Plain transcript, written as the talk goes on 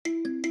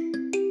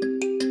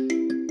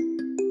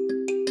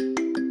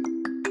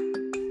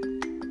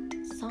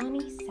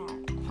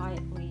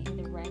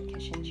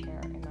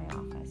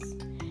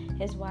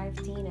His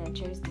wife Tina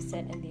chose to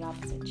sit in the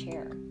opposite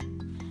chair.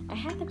 I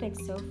had the big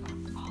sofa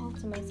all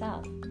to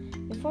myself.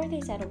 Before they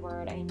said a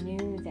word, I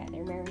knew that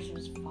their marriage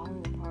was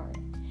falling apart.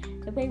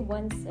 The way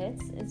one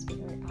sits is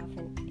very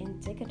often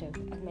indicative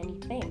of many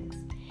things.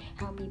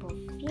 How people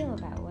feel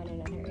about one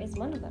another is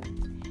one of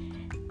them.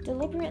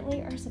 Deliberately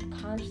or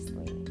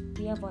subconsciously,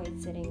 we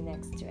avoid sitting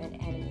next to an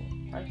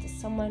enemy or to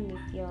someone we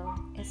feel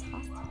is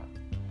hostile.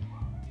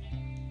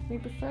 We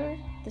prefer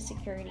the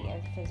security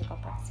of physical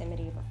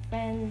proximity of a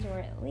friend or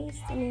at least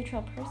a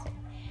neutral person.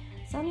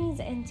 Sunny's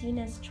and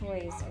Tina's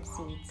choice of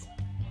seats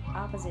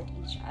opposite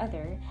each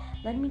other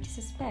led me to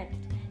suspect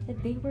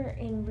that they were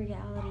in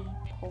reality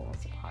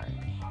poles apart.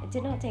 It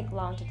did not take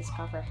long to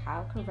discover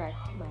how correct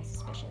my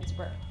suspicions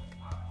were.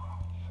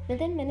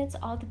 Within minutes,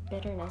 all the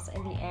bitterness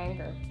and the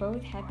anger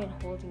both had been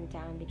holding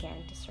down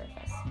began to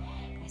surface.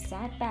 I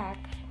sat back,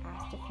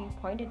 asked a few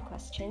pointed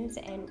questions,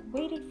 and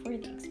waited for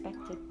the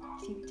expected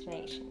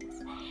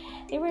detonations.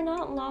 They were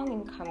not long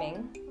in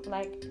coming.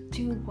 Like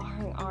two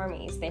warring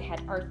armies, they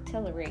had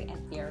artillery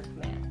at their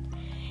command.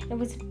 It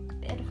was a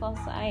pitiful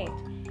sight.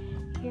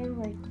 Here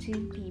were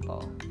two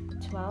people,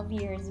 12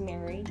 years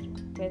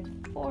married,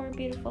 with 4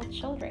 beautiful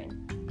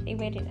children. They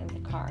waited in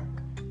the car,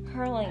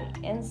 hurling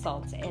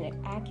insults and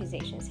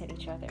accusations at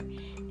each other.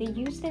 They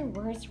used their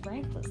words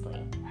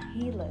recklessly,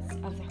 heedless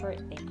of the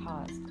hurt they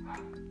caused.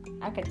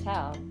 I could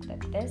tell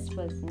that this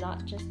was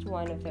not just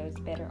one of those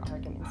bitter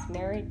arguments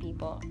married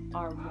people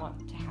are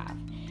wont to have.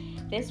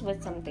 This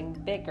was something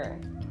bigger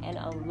and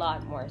a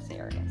lot more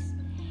serious.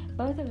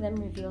 Both of them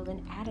revealed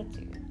an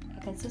attitude,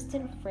 a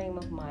consistent frame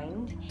of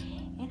mind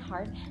and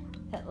heart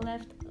that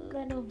left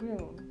little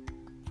room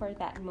for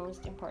that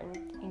most important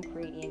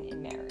ingredient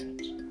in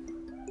marriage: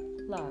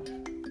 love.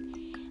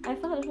 I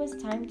felt it was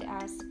time to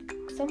ask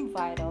some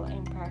vital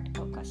and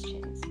practical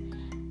questions.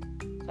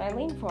 So I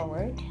leaned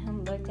forward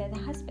and looked at the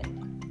husband.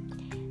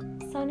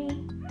 Sonny,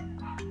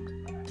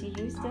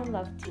 do you still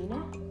love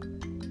Tina?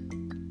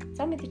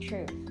 Tell me the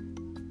truth.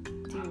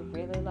 Do you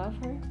really love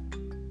her?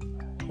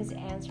 His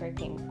answer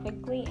came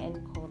quickly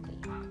and coldly.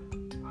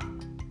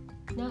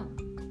 No.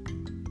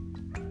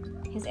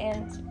 His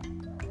answer,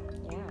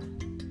 yeah.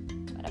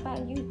 What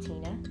about you,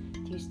 Tina?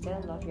 Do you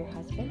still love your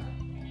husband?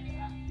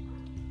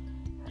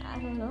 I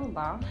don't know,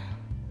 Bob,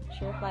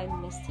 she replied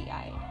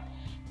misty-eyed.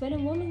 When a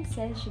woman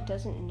says she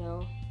doesn't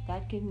know,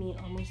 that could mean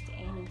almost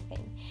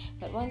anything.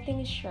 But one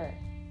thing is sure,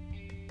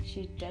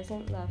 she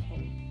doesn't love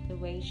him the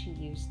way she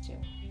used to.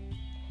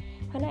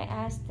 When I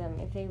asked them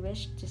if they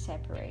wished to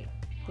separate,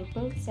 they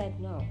both said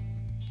no.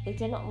 They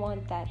did not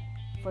want that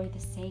for the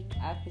sake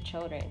of the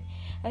children.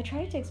 I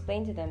tried to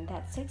explain to them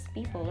that 6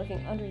 people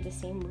living under the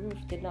same roof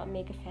did not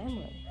make a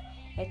family.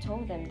 I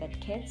told them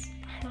that kids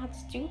are not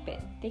stupid.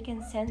 They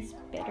can sense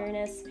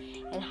bitterness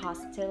and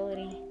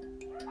hostility.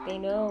 They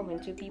know when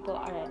 2 people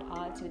are at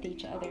odds with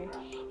each other,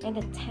 and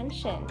the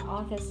tension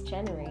all this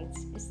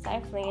generates is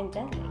stifling and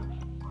deadly.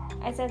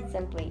 I said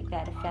simply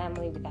that a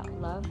family without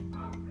love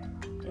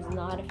is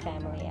not a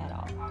family at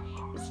all.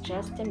 It's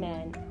just a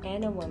man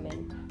and a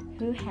woman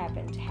who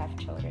happen to have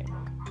children.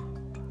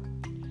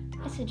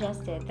 I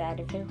suggested that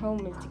if their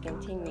home is to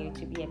continue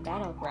to be a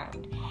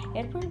battleground,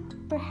 it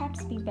would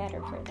perhaps be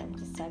better for them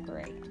to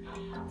separate.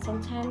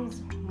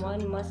 Sometimes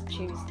one must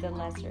choose the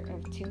lesser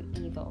of 2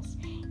 evils,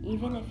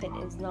 even if it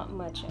is not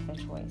much of a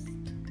choice.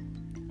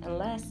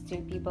 Unless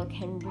 2 people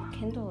can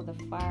rekindle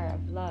the fire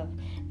of love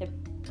that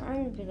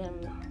burned with them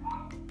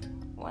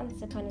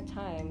once upon a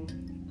time,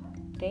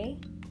 they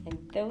and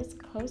those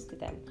close to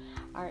them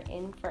are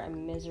in for a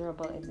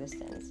miserable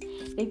existence.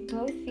 They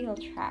both feel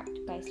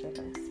trapped by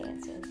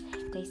circumstances.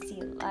 They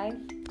see life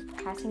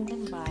passing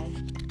them by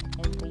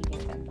and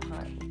leaving them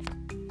behind.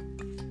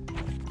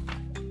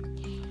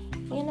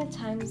 And at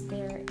times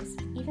there is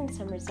even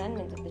some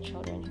resentment of the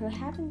children who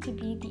happen to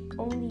be the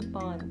only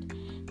bond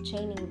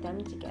chaining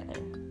them together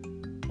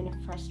in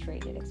a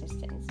frustrated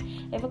existence.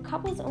 If a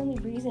couple's only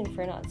reason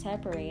for not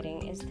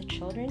separating is the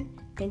children,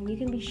 then you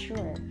can be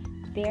sure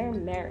their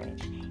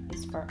marriage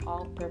is for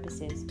all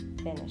purposes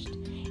finished.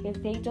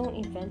 If they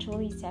don't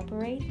eventually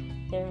separate,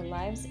 their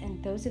lives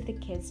and those of the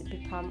kids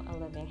become a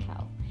living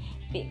hell.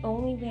 The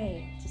only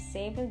way to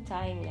save a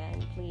dying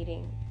man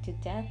bleeding to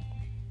death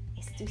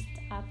is to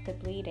stop the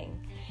bleeding.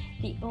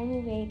 The only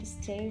way to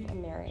save a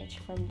marriage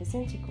from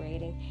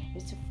disintegrating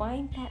is to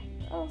find that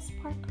little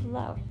spark of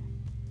love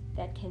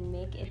that can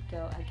make it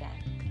go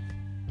again.